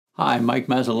Hi, Mike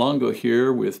Mazzalongo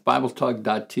here with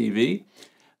BibleTalk.tv.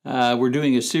 We're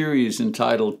doing a series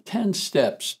entitled 10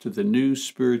 Steps to the New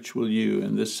Spiritual You,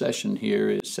 and this session here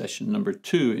is session number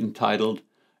 2 entitled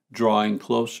Drawing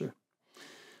Closer.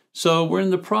 So we're in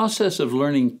the process of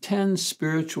learning 10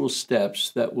 spiritual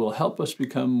steps that will help us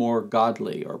become more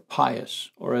godly or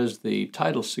pious, or as the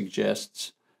title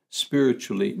suggests,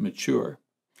 spiritually mature.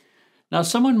 Now,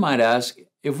 someone might ask,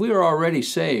 if we are already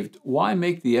saved, why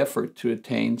make the effort to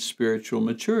attain spiritual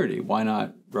maturity? Why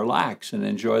not relax and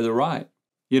enjoy the ride?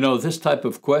 This type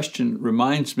of question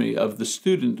reminds me of the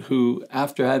student who,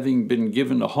 after having been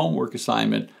given a homework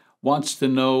assignment, wants to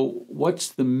know what's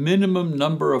the minimum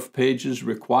number of pages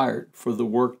required for the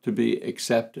work to be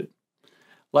accepted.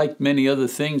 Like many other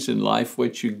things in life,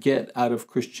 what you get out of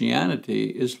Christianity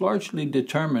is largely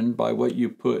determined by what you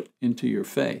put into your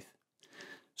faith.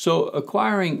 So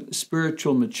acquiring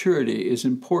spiritual maturity is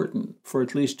important for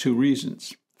at least 2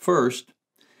 reasons. First,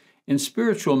 in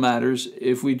spiritual matters,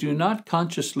 if we do not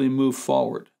consciously move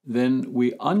forward, then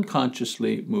we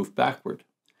unconsciously move backward.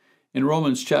 In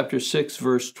Romans chapter 6,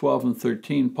 verse 12 and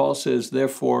 13, Paul says,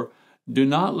 "Therefore, do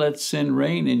not let sin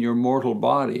reign in your mortal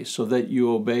body so that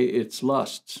you obey its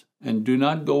lusts, and do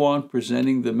not go on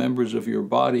presenting the members of your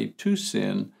body to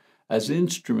sin as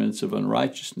instruments of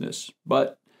unrighteousness,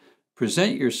 but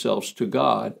present yourselves to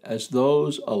God as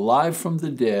those alive from the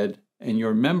dead, and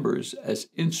your members as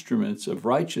instruments of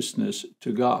righteousness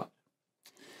to God."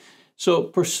 So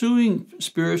pursuing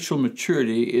spiritual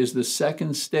maturity is the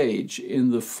second stage in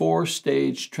the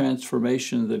 4-stage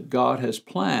transformation that God has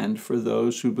planned for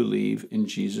those who believe in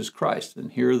Jesus Christ.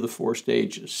 And here are the 4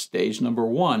 stages. Stage number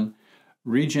 1,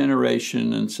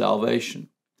 regeneration and salvation.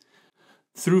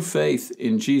 Through faith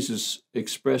in Jesus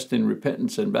expressed in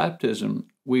repentance and baptism,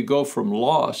 we go from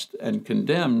lost and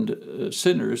condemned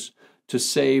sinners to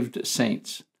saved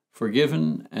saints,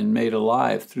 forgiven and made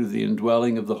alive through the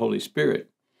indwelling of the Holy Spirit.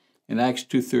 In Acts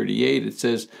 2:38, it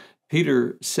says,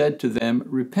 "Peter said to them,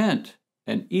 'Repent,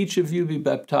 and each of you be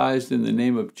baptized in the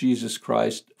name of Jesus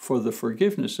Christ for the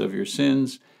forgiveness of your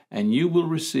sins, and you will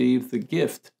receive the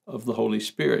gift of the Holy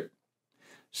Spirit.'"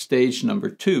 Stage number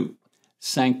 2,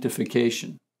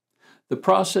 sanctification. The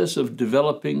process of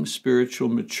developing spiritual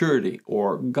maturity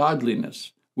or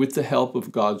godliness with the help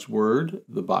of God's Word,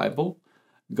 the Bible,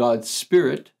 God's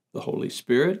Spirit, the Holy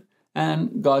Spirit,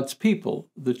 and God's people,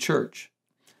 the church.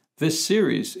 This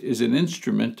series is an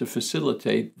instrument to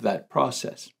facilitate that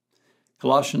process.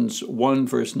 Colossians 1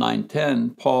 verse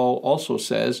 9-10, Paul also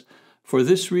says, "For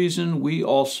this reason we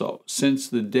also, since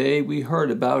the day we heard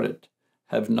about it,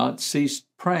 have not ceased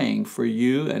praying for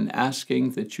you and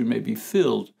asking that you may be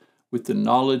filled with the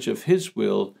knowledge of His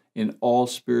will in all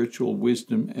spiritual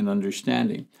wisdom and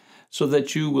understanding, so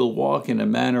that you will walk in a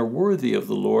manner worthy of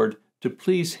the Lord, to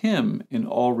please Him in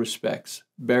all respects,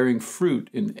 bearing fruit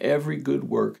in every good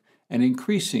work and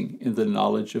increasing in the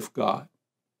knowledge of God."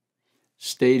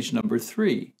 Stage number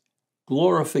 3,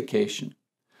 glorification.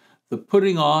 The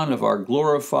putting on of our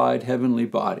glorified heavenly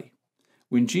body,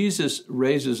 when Jesus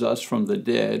raises us from the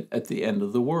dead at the end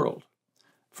of the world.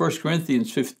 1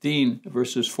 Corinthians 15,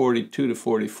 verses 42 to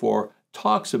 44,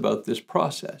 talks about this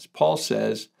process. Paul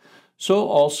says, "So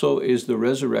also is the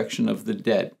resurrection of the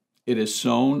dead. It is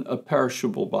sown a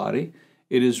perishable body,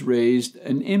 it is raised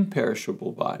an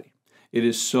imperishable body. It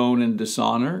is sown in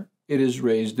dishonor, it is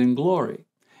raised in glory.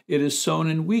 It is sown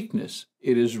in weakness,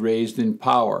 it is raised in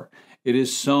power. It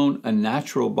is sown a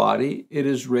natural body, it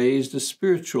is raised a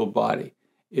spiritual body.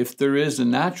 If there is a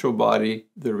natural body,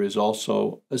 there is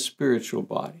also a spiritual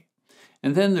body."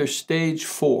 And then there's stage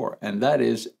 4, and that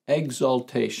is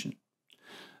exaltation.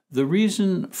 The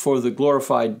reason for the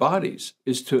glorified bodies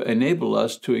is to enable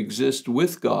us to exist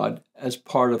with God as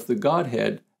part of the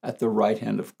Godhead at the right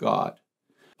hand of God.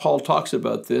 Paul talks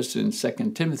about this in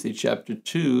 2 Timothy chapter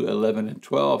 2, 11 and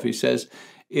 12. He says,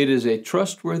 "It is a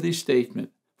trustworthy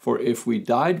statement, for if we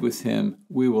died with Him,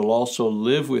 we will also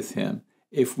live with Him.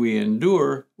 If we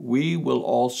endure, we will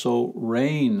also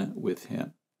reign with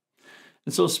Him."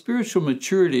 And so spiritual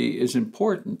maturity is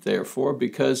important, therefore,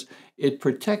 because it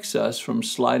protects us from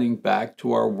sliding back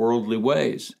to our worldly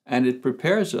ways, and it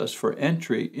prepares us for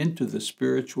entry into the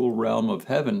spiritual realm of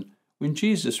heaven when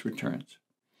Jesus returns.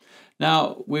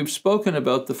 Now, we've spoken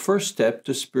about the first step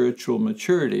to spiritual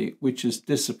maturity, which is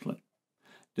discipline.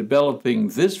 Developing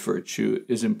this virtue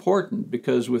is important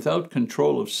because without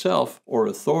control of self or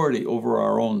authority over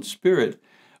our own spirit,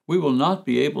 we will not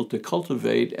be able to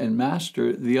cultivate and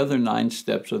master the other 9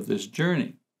 steps of this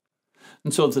journey.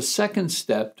 And so the second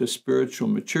step to spiritual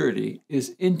maturity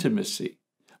is intimacy,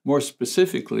 more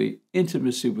specifically,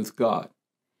 intimacy with God.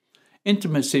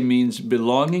 Intimacy means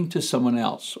belonging to someone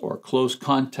else or close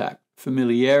contact,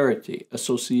 familiarity,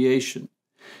 association.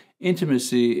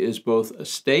 Intimacy is both a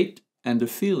state and a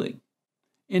feeling.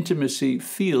 Intimacy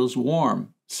feels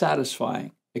warm,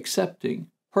 satisfying, accepting,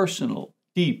 personal,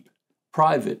 deep,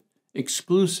 private,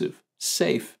 exclusive,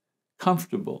 safe,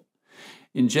 comfortable.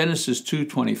 In Genesis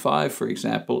 2:25, for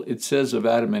example, it says of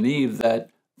Adam and Eve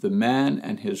that the man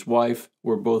and his wife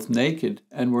were both naked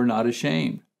and were not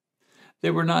ashamed.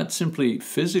 They were not simply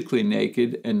physically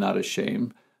naked and not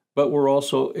ashamed, but were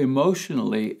also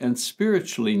emotionally and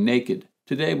spiritually naked.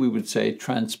 Today we would say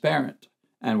transparent,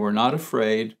 and were not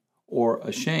afraid or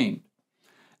ashamed.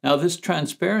 Now, this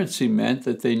transparency meant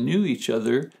that they knew each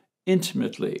other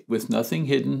intimately, with nothing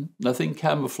hidden, nothing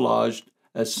camouflaged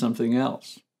as something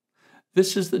else.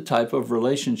 This is the type of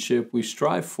relationship we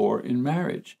strive for in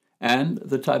marriage, and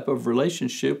the type of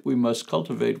relationship we must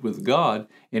cultivate with God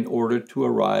in order to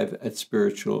arrive at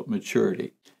spiritual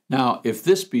maturity. Now, if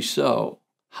this be so,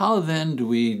 how then do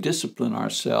we discipline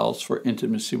ourselves for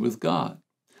intimacy with God?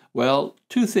 Well,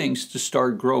 two things to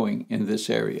start growing in this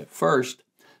area. First,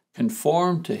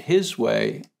 conform to His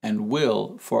way and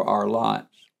will for our lives.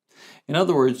 In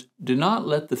other words, do not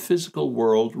let the physical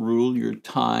world rule your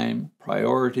time,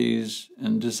 priorities,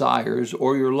 and desires,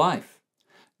 or your life.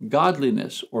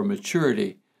 Godliness or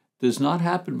maturity does not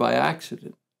happen by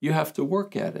accident. You have to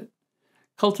work at it.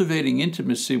 Cultivating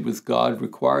intimacy with God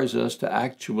requires us to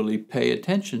actually pay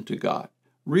attention to God.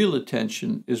 Real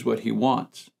attention is what He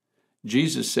wants.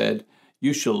 Jesus said,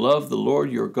 "You shall love the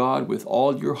Lord your God with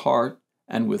all your heart,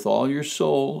 and with all your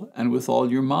soul, and with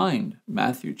all your mind."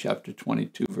 Matthew chapter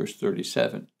 22, verse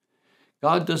 37.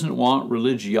 God doesn't want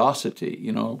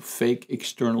religiosity, fake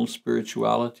external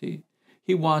spirituality.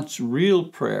 He wants real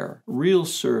prayer, real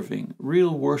serving,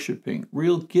 real worshiping,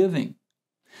 real giving.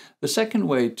 The second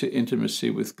way to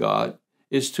intimacy with God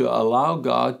is to allow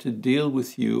God to deal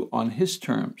with you on His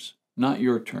terms, not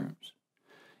your terms.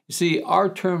 You see,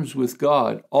 our terms with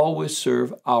God always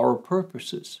serve our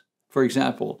purposes. For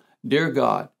example, "Dear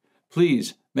God,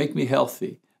 please make me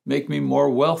healthy, make me more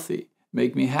wealthy,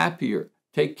 make me happier,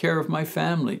 take care of my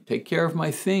family, take care of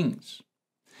my things."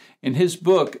 In his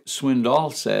book,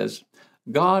 Swindoll says,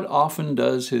 God often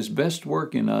does His best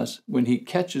work in us when He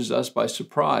catches us by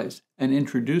surprise and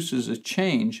introduces a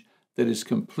change that is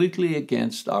completely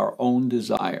against our own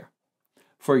desire.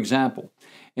 For example,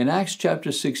 in Acts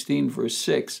chapter 16, verse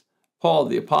 6, Paul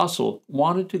the apostle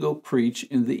wanted to go preach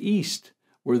in the East,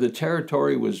 where the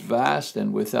territory was vast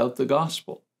and without the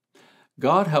gospel.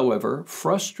 God, however,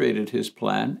 frustrated his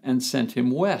plan and sent him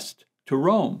west to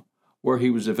Rome, where he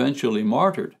was eventually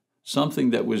martyred, something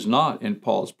that was not in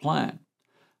Paul's plan.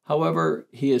 However,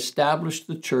 he established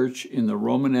the church in the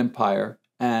Roman Empire,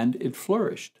 and it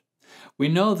flourished. We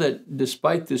know that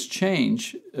despite this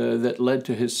change that led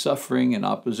to his suffering and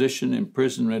opposition,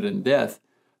 imprisonment, and death,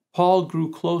 Paul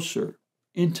grew closer,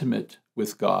 intimate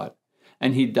with God,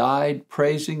 and he died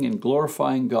praising and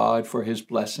glorifying God for His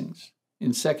blessings.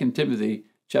 In 2 Timothy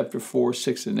chapter 4,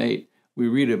 6, and 8, we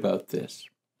read about this.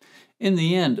 In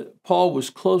the end, Paul was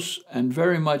close and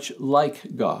very much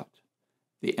like God.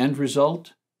 The end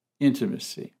result?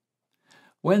 Intimacy.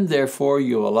 When, therefore,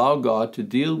 you allow God to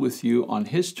deal with you on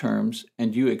His terms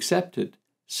and you accept it,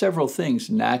 several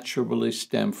things naturally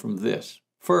stem from this.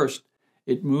 First,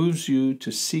 it moves you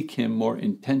to seek Him more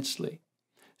intensely.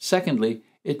 Secondly,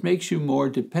 it makes you more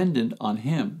dependent on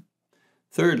Him.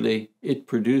 Thirdly, it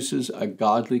produces a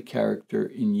godly character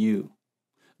in you.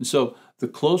 And so, the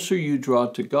closer you draw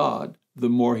to God, the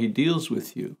more He deals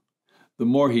with you. The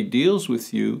more He deals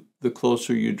with you, the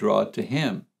closer you draw to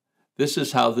Him. This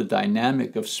is how the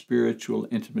dynamic of spiritual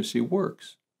intimacy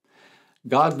works.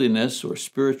 Godliness or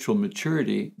spiritual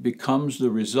maturity becomes the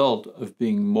result of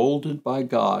being molded by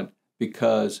God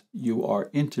because you are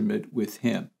intimate with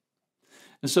Him.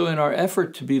 And so in our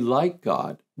effort to be like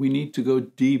God, we need to go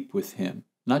deep with Him,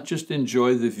 not just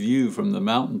enjoy the view from the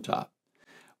mountaintop.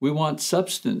 We want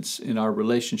substance in our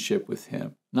relationship with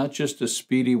Him, not just a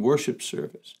speedy worship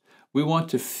service. We want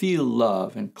to feel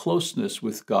love and closeness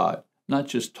with God, not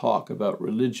just talk about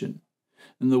religion.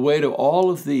 And the way to all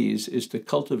of these is to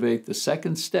cultivate the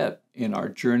second step in our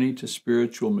journey to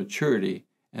spiritual maturity,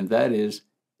 and that is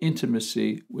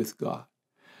intimacy with God.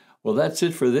 Well, that's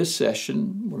it for this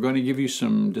session. We're going to give you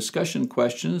some discussion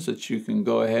questions that you can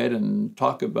go ahead and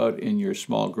talk about in your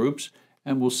small groups,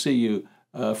 and we'll see you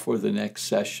for the next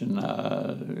session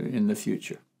in the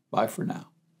future. Bye for now.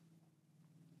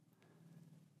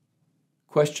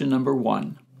 Question number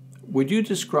 1. Would you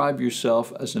describe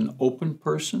yourself as an open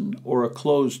person or a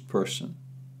closed person?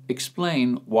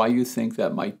 Explain why you think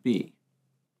that might be.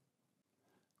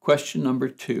 Question number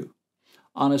 2.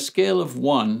 On a scale of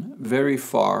 1, very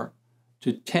far,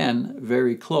 to 10,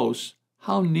 very close,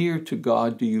 how near to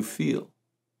God do you feel?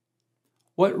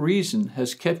 What reason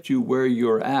has kept you where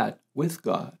you're at with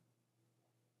God?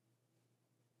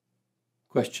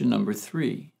 Question number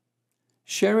 3.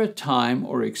 Share a time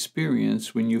or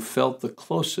experience when you felt the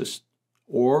closest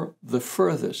or the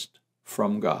furthest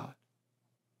from God.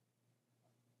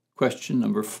 Question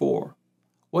number 4.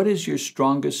 What is your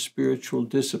strongest spiritual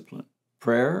discipline?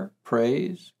 Prayer,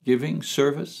 praise, giving,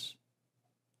 service?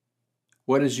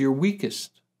 What is your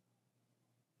weakest?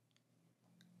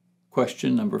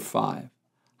 Question number 5.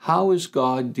 How is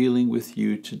God dealing with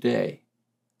you today?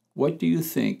 What do you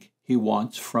think He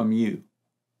wants from you?